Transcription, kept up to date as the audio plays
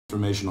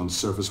Information on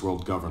surface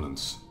world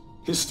governance,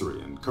 history,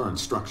 and current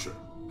structure.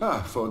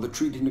 Ah, for the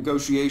treaty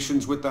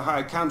negotiations with the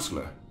High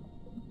Counselor.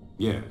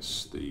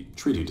 Yes, the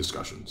treaty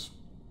discussions.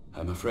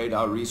 I'm afraid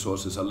our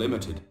resources are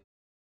limited.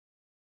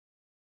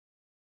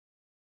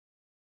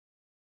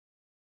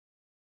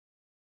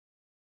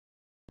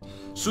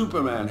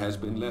 Superman has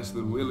been less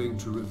than willing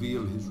to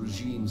reveal his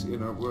regime's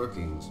inner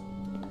workings.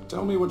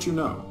 Tell me what you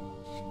know.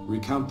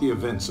 Recount the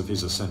events of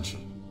his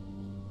ascension.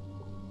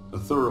 A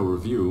thorough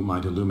review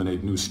might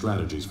illuminate new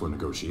strategies for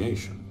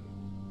negotiation.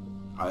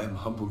 I am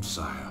humbled,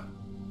 sire.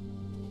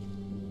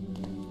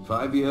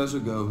 5 years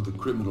ago, the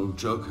criminal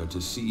Joker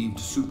deceived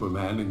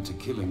Superman into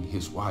killing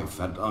his wife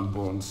and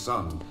unborn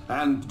son,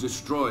 and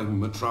destroying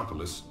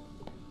Metropolis.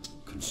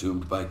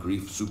 Consumed by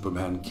grief,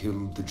 Superman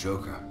killed the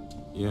Joker.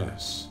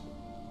 Yes.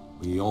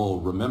 We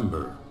all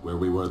remember where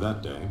we were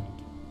that day.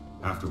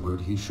 Afterward,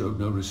 he showed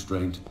no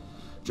restraint.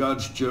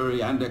 Judge,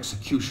 jury, and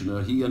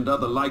executioner, he and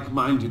other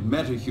like-minded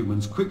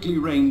metahumans quickly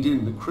reined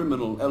in the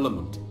criminal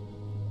element.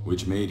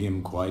 Which made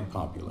him quite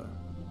popular.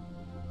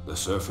 The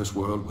surface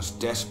world was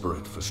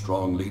desperate for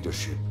strong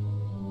leadership.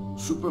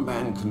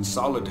 Superman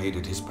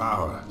consolidated his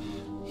power.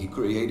 He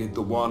created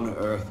the One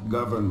Earth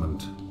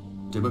government.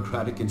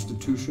 Democratic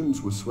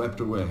institutions were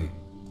swept away.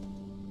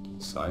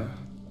 Sire,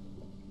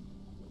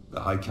 the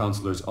High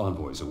Counselor's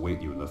envoys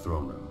await you in the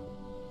throne room.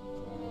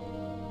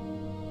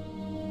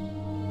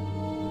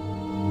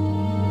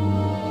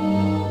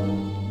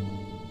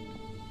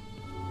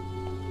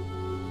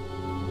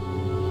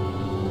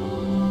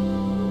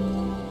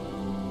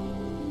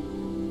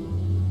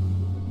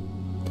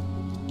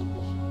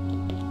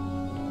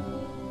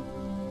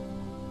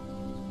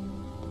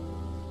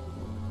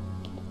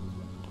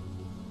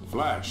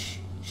 Flash,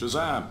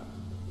 Shazam,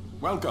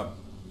 welcome.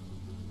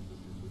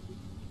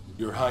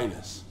 Your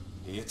Highness,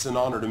 it's an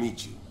honor to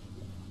meet you.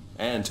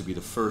 And to be the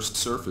first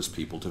surface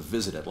people to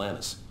visit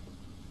Atlantis.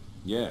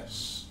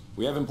 Yes,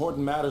 we have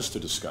important matters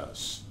to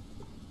discuss.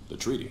 The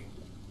treaty.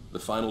 The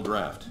final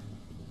draft.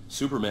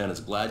 Superman is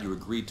glad you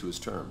agreed to his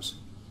terms.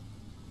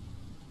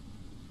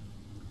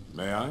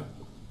 May I?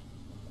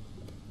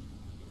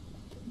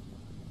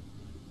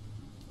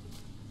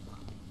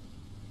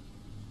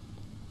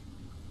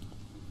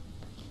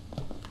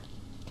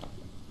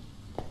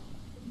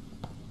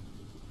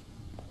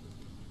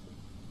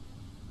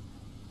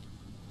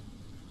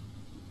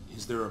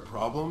 Is there a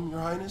problem, Your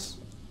Highness?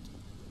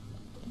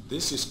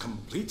 This is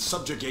complete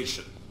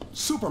subjugation.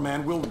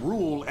 Superman will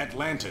rule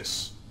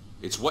Atlantis.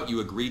 It's what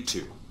you agreed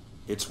to.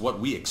 It's what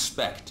we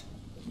expect.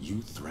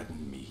 You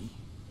threaten me?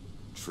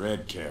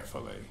 Tread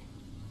carefully.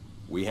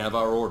 We have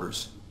our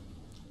orders.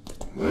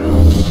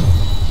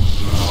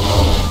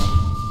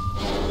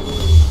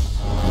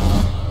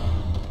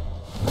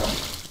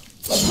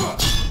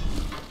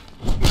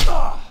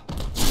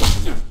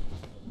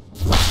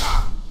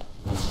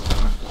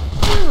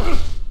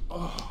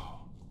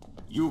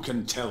 You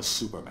can tell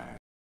Superman.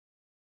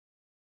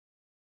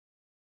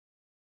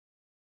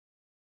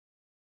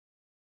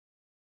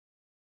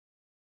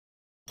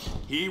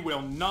 He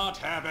will not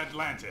have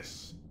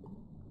Atlantis.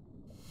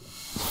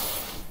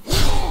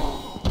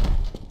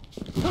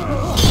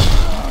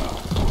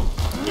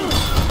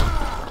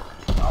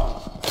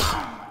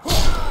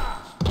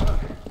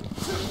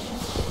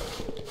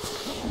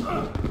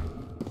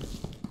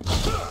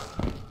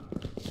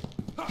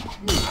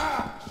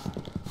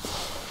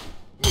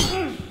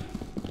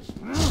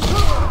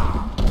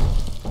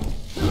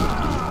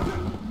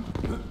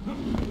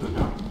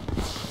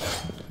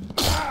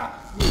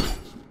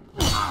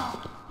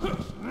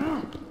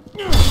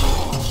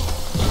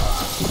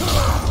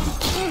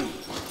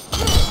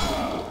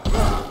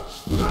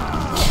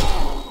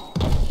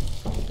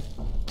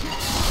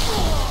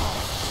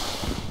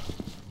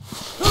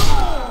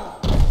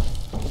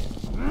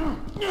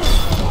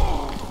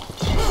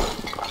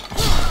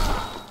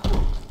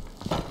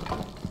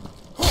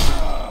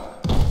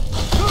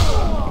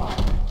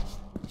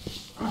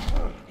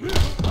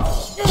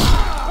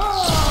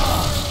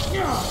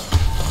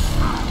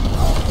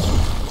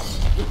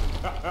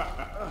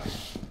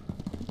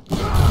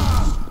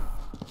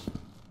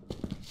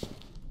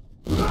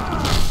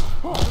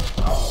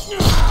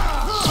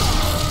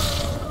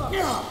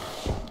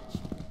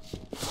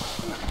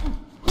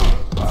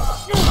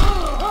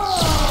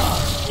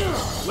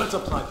 Let's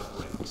apply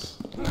the brakes.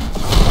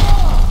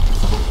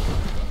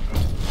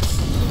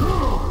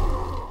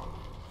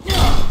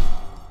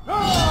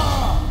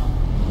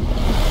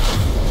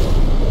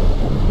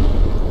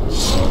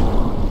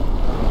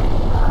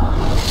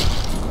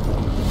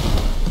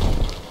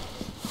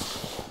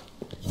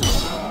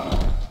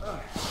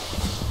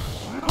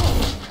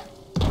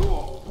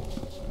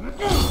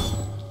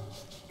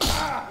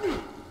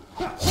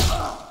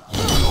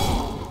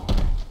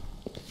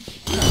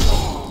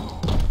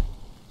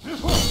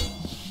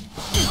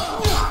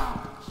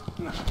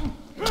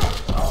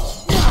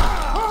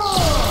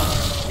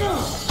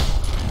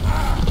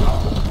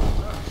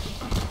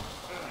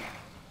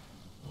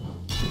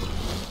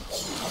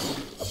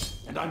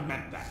 And I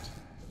meant that.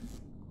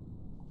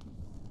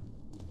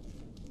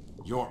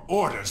 Your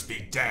orders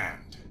be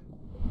damned.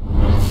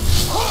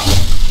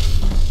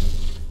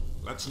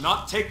 Let's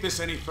not take this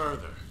any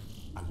further.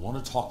 I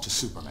want to talk to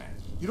Superman.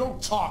 You don't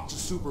talk to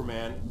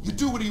Superman. You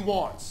do what he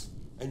wants.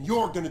 And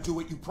you're gonna do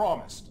what you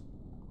promised.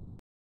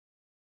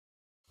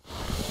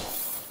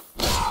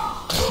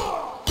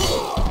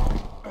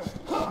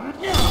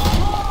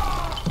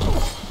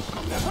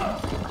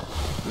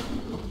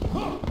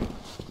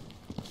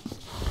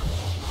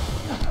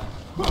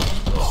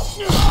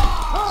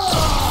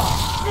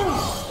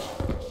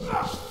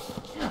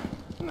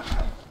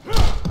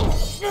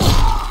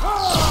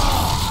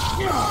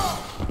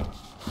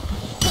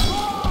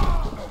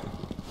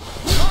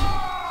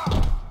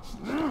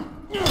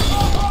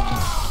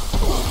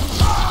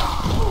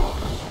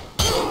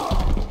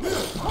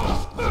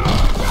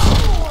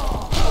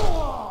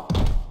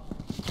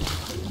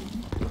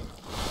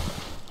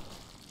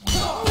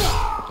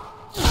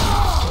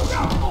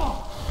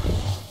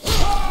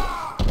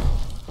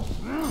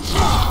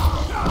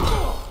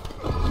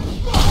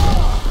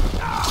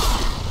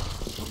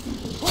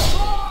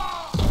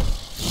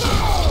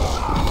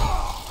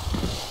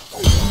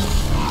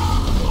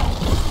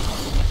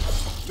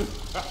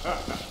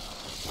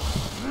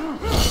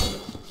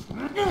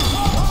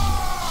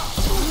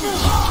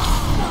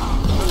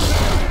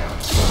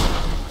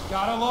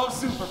 Gotta love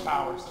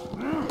superpowers.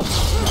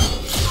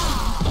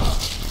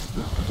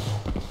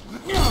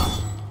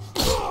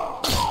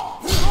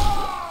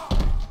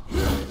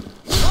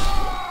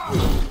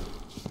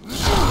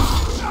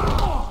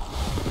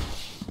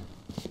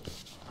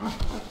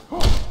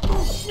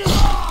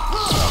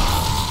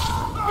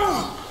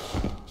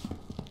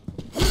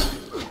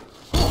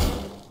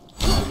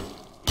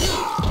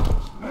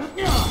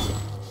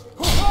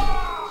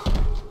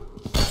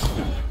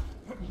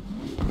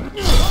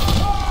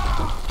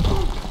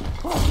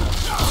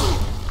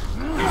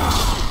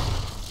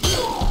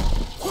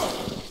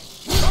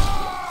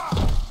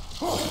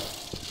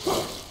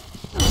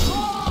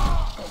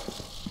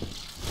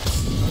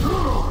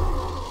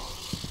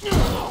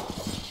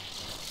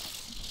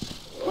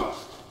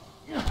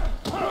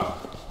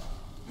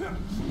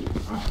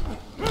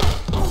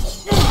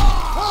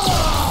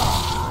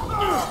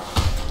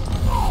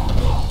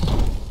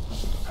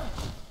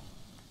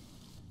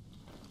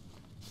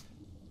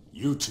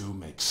 You two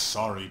make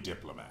sorry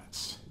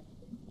diplomats.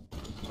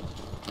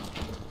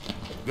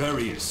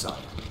 Various, sire.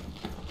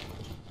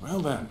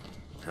 Well then,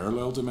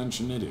 parallel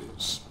dimension it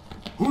is.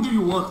 Who do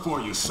you work for,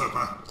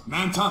 usurper?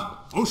 Manta?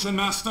 Ocean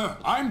Master?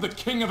 I'm the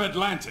King of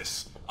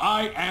Atlantis.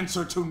 I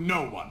answer to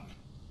no one.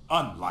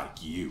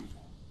 Unlike you.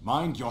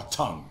 Mind your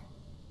tongue.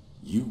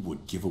 You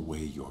would give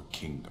away your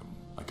kingdom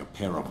like a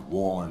pair of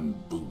worn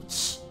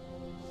boots.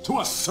 To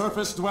a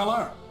surface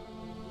dweller?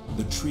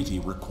 The treaty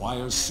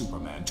requires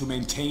Superman to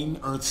maintain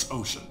Earth's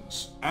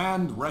oceans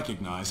and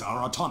recognize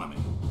our autonomy.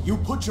 You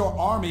put your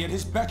army at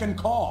his beck and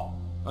call.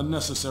 A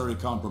necessary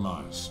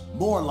compromise.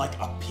 More like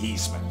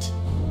appeasement.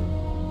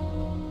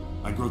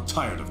 I grow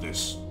tired of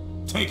this.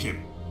 Take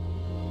him.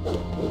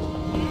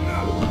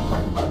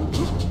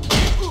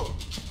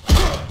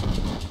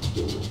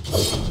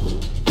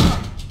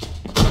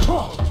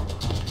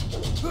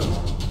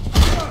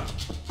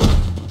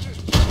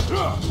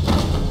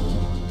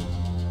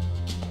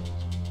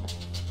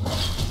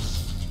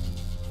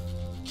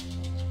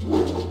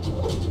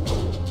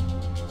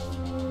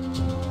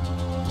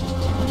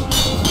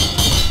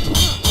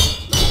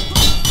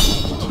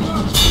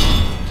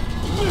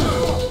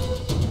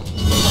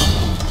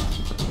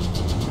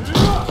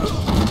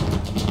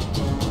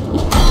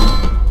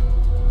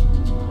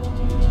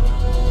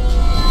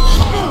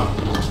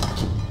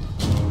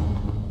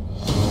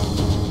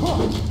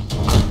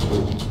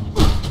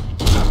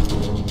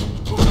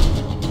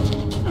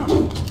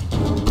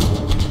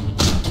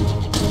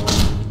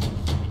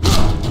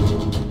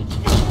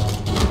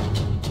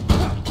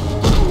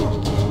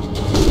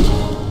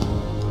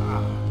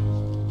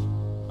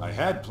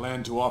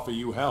 Planned to offer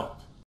you help.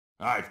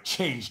 I've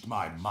changed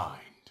my mind.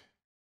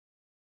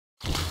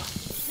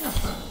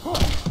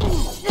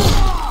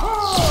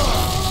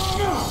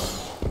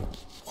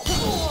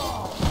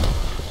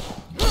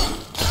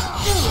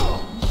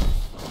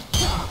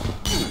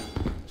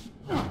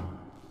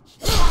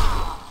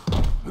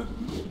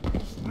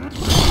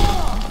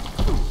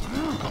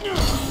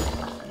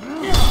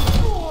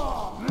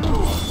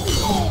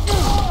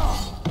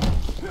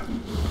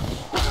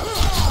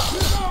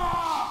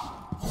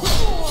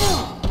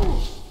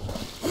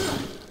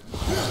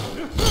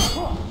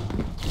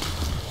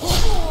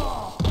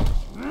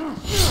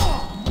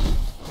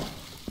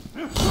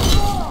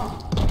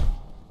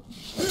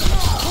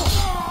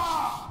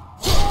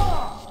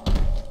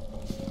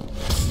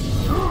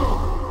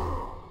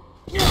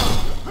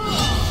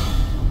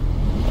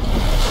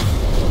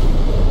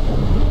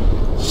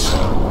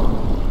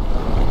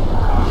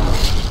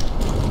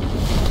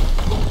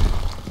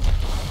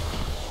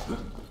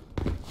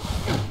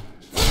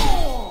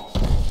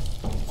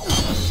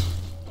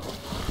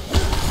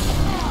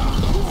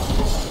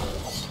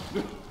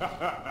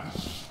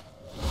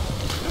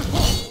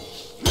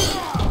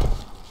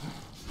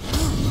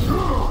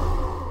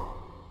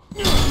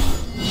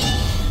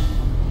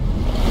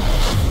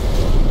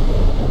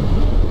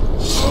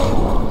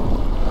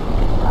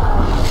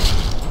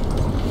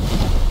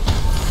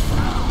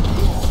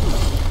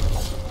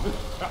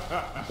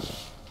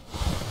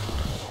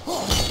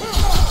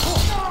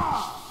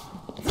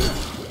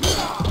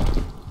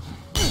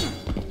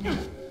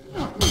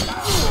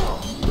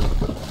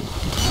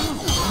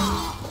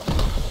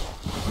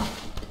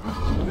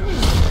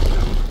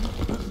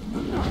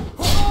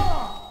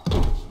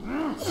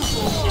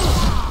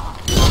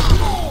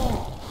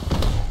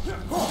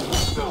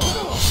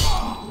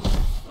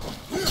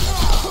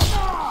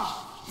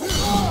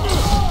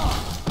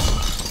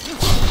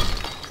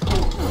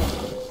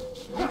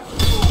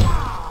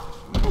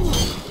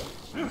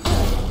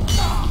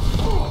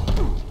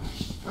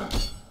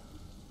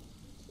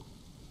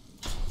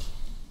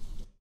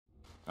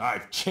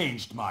 I've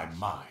changed my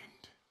mind.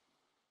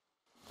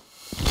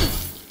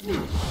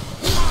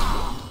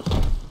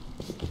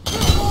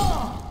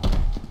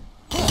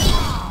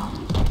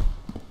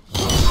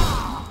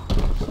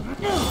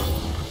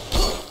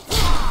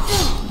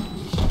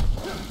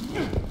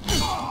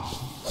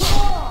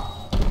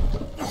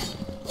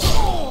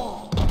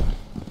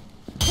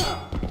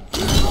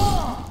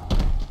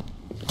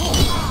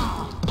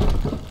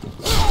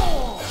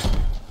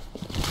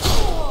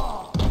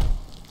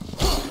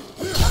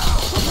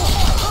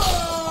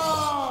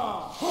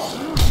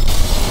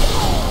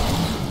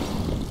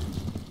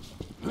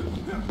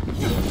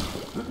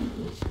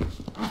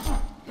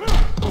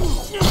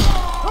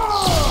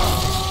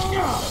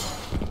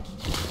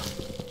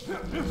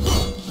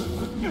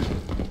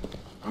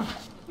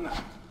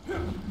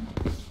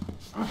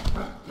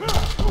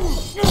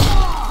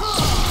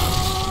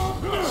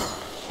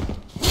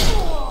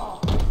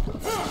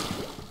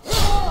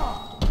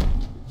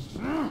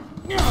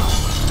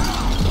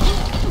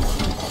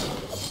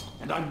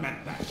 And I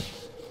meant that.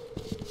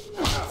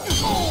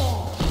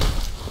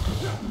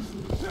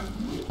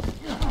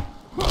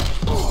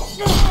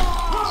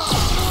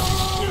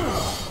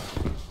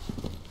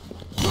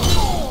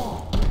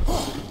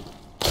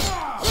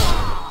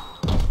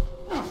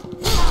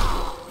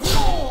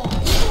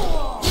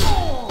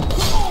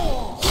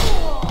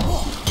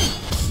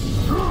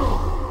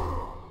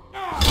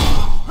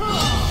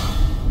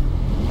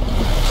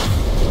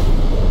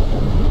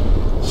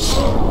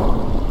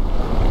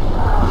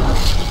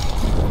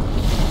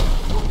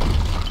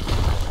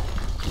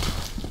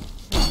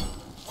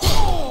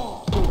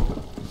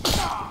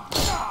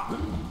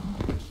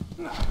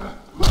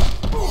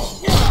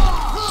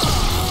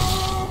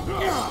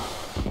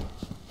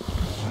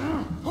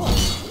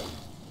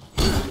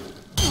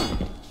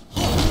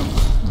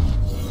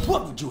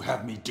 What would you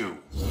have me do?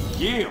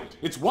 Yield.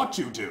 It's what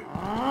you do.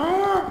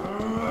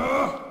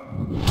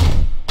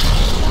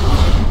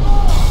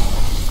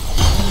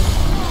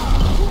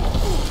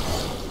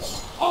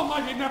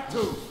 Almighty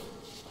Neptune!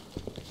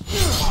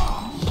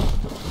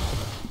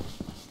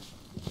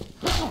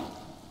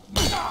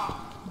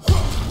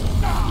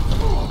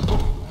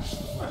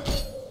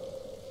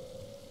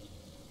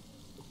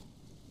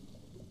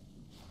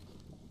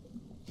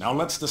 Now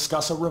let's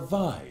discuss a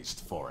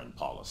revised foreign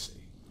policy.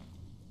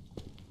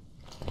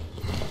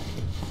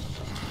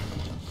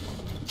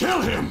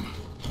 Kill him!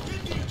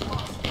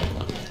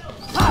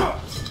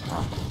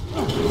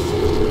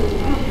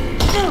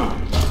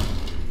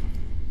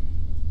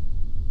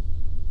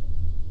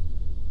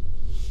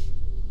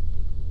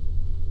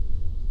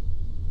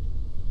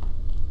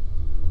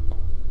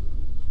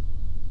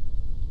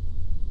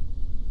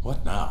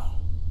 What now?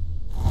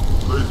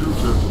 They do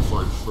tend to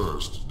fight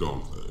first,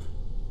 don't they?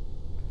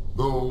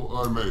 Though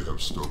I may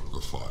have stoked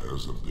the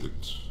fires a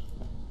bit.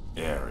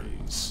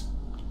 Ares,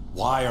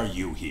 why are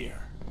you here?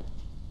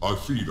 I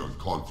feed on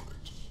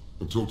conflict.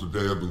 Until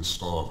today I've been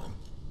starving.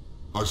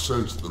 I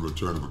sensed the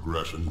return of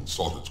aggression and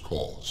sought its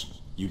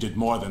cause. You did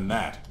more than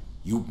that.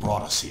 You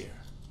brought us here.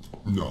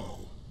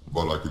 No,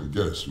 but I can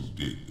guess who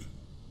did.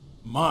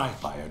 My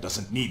fire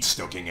doesn't need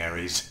stoking,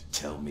 Ares.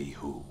 Tell me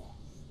who.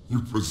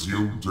 You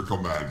presume to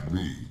command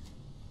me?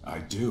 I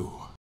do.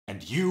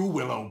 And you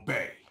will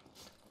obey.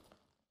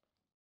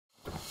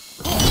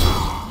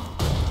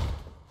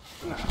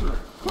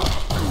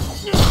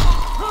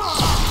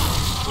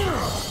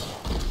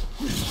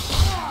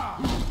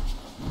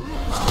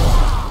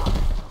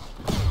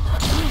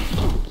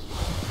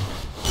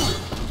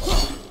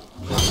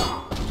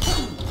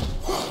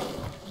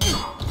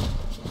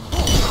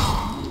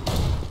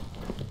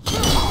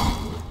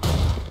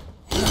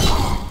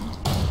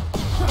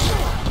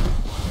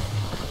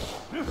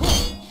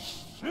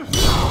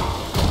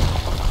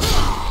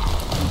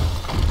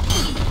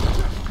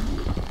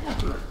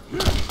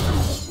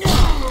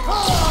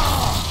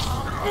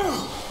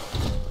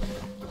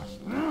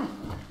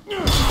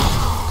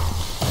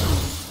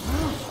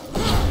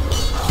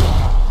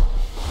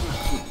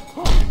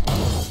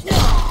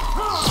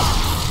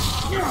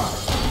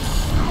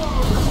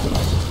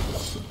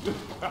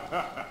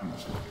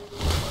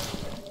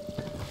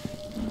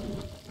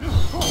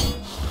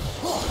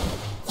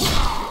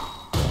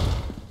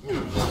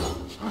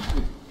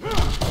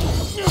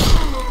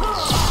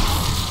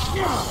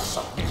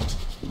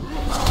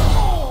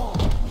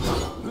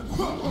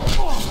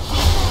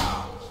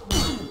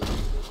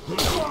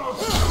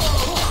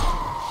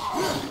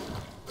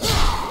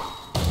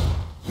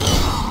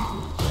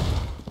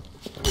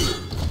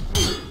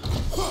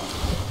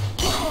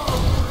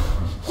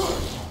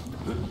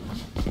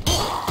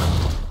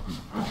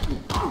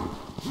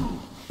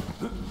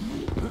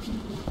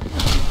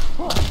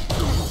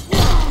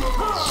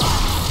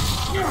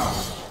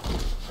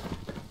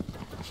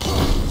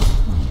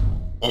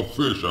 A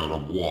fish out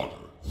of water.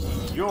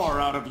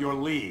 You're out of your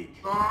league.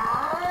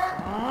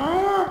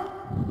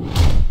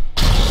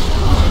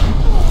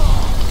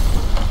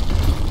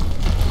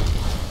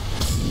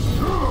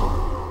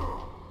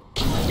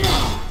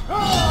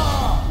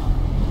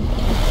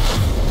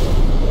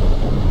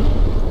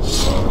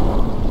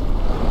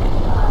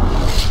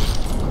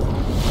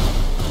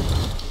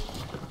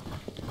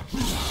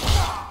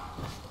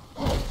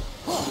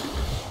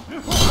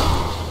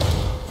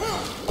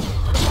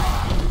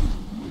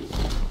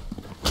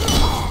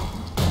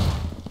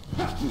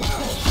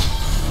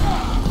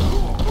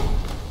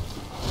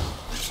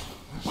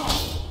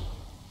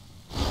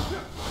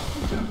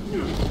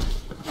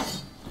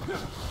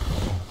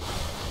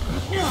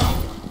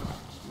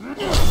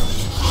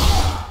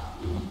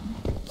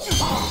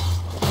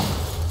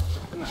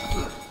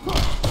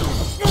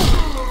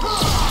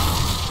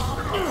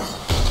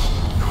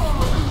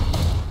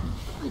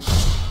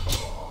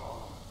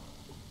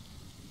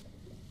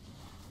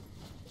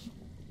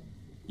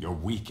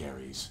 Speak,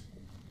 Ares.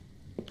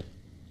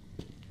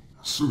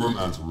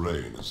 Superman's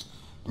reign has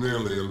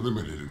nearly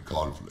eliminated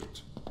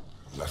conflict.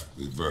 Left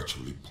me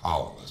virtually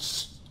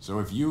powerless. So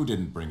if you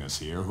didn't bring us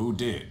here, who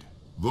did?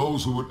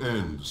 Those who would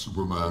end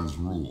Superman's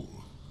rule.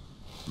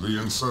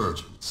 The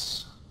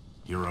insurgents.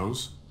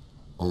 Heroes?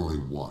 Only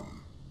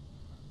one.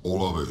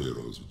 All other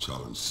heroes who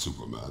challenged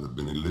Superman have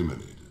been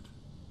eliminated.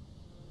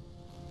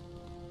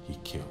 He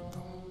killed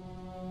them.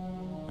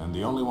 And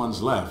the only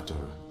ones left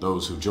are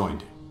those who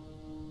joined him.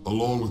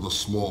 Along with a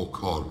small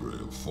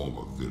cadre of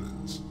former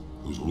villains,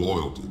 whose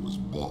loyalty was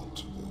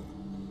bought or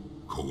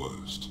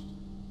coerced.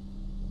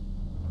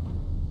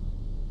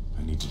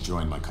 I need to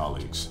join my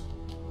colleagues.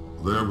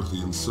 They're with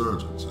the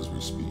insurgents as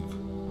we speak.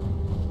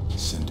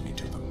 Send me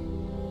to them.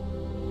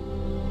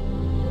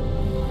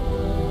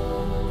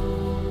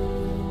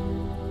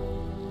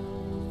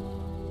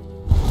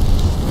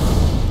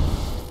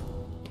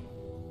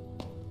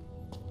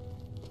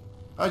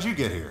 How'd you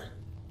get here?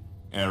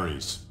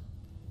 Ares.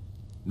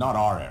 Not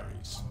our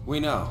Ares. We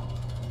know.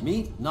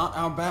 Meet not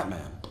our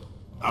Batman.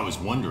 I was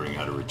wondering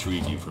how to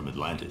retrieve you from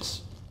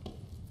Atlantis.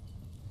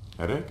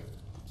 Headache?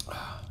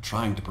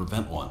 Trying to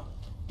prevent one.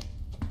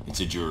 It's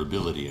a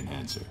durability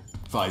enhancer.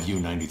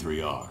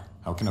 5U93R.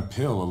 How can a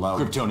pill allow...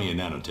 Kryptonian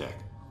nanotech.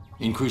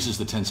 Increases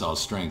the tensile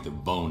strength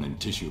of bone and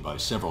tissue by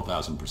several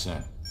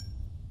thousand%.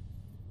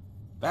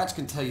 Bats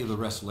can tell you the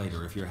rest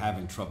later if you're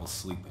having trouble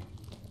sleeping.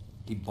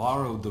 He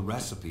borrowed the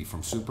recipe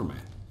from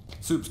Superman.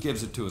 Supes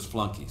gives it to his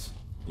flunkies.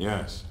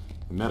 Yes.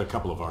 I met a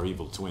couple of our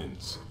evil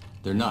twins.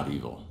 They're not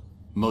evil.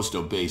 Most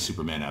obey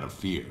Superman out of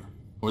fear.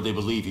 Or they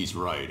believe he's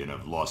right and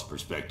have lost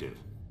perspective.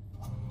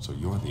 So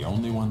you're the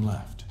only one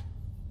left.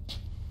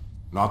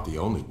 Not the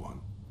only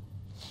one.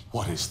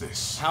 What is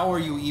this? How are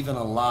you even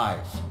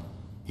alive?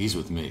 He's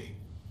with me.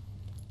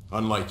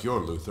 Unlike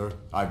your Luthor,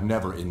 I've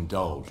never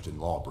indulged in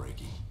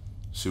lawbreaking.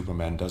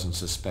 Superman doesn't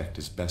suspect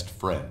his best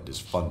friend is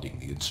funding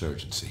the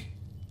insurgency.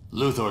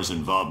 Luthor's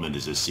involvement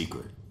is a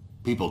secret.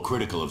 People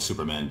critical of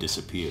Superman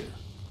disappear.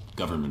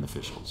 Government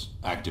officials,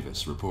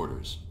 activists,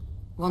 reporters.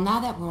 Well,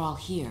 now that we're all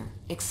here,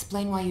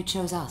 explain why you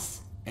chose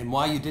us. And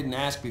why you didn't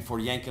ask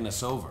before yanking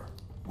us over.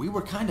 We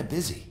were kinda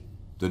busy.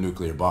 The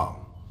nuclear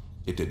bomb.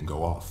 It didn't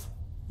go off.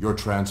 Your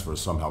transfer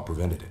somehow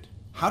prevented it.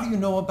 How do you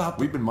know about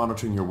We've been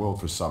monitoring your world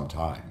for some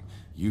time.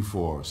 You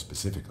four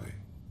specifically.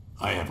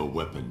 I have a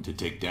weapon to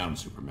take down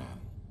Superman.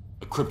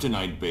 A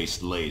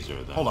kryptonite-based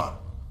laser that... Hold on.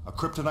 A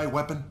kryptonite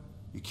weapon?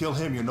 You kill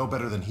him, you're no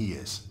better than he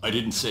is. I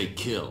didn't say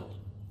kill.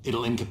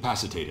 It'll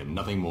incapacitate him,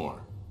 nothing more.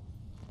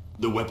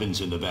 The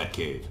weapon's in the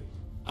Batcave.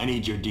 I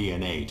need your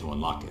DNA to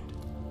unlock it.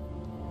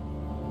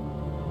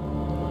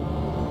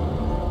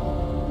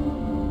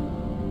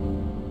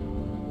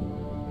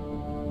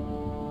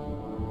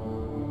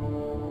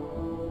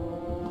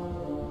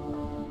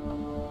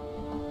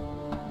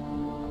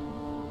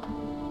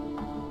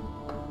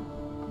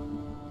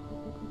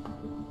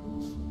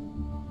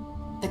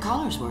 The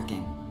collar's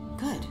working.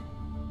 Good.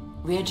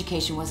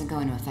 Re-education wasn't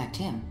going to affect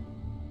him.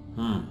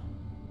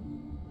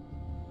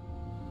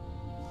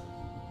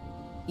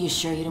 You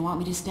sure you don't want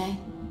me to stay?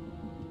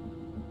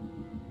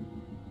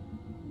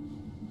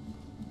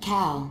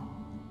 Cal,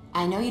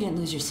 I know you didn't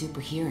lose your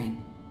super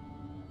hearing.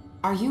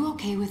 Are you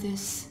okay with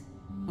this?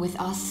 With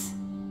us?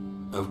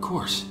 Of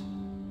course.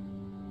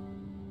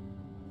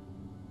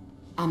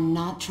 I'm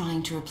not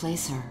trying to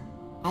replace her.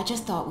 I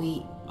just thought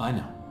we... I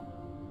know.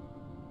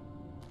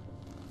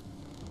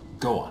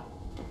 Go on.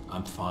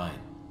 I'm fine.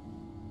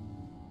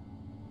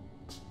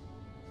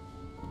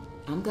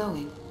 I'm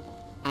going.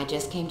 I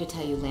just came to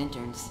tell you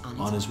Lantern's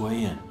On his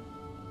way in.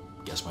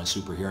 Guess my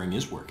super hearing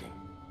is working.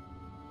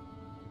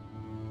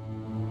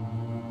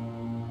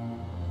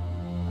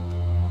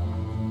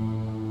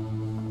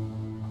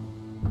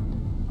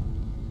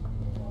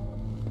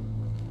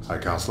 Hi,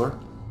 Counselor.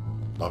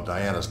 Love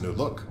Diana's new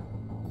look.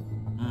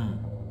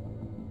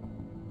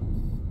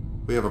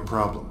 We have a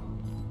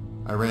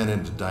problem. I ran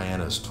into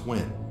Diana's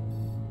twin,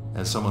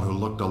 and someone who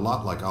looked a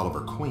lot like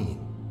Oliver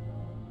Queen.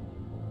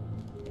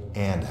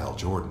 And Hal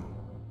Jordan.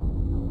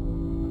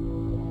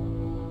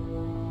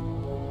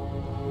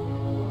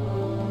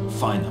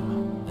 Find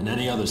them, and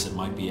any others that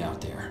might be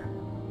out there.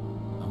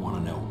 I want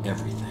to know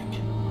everything.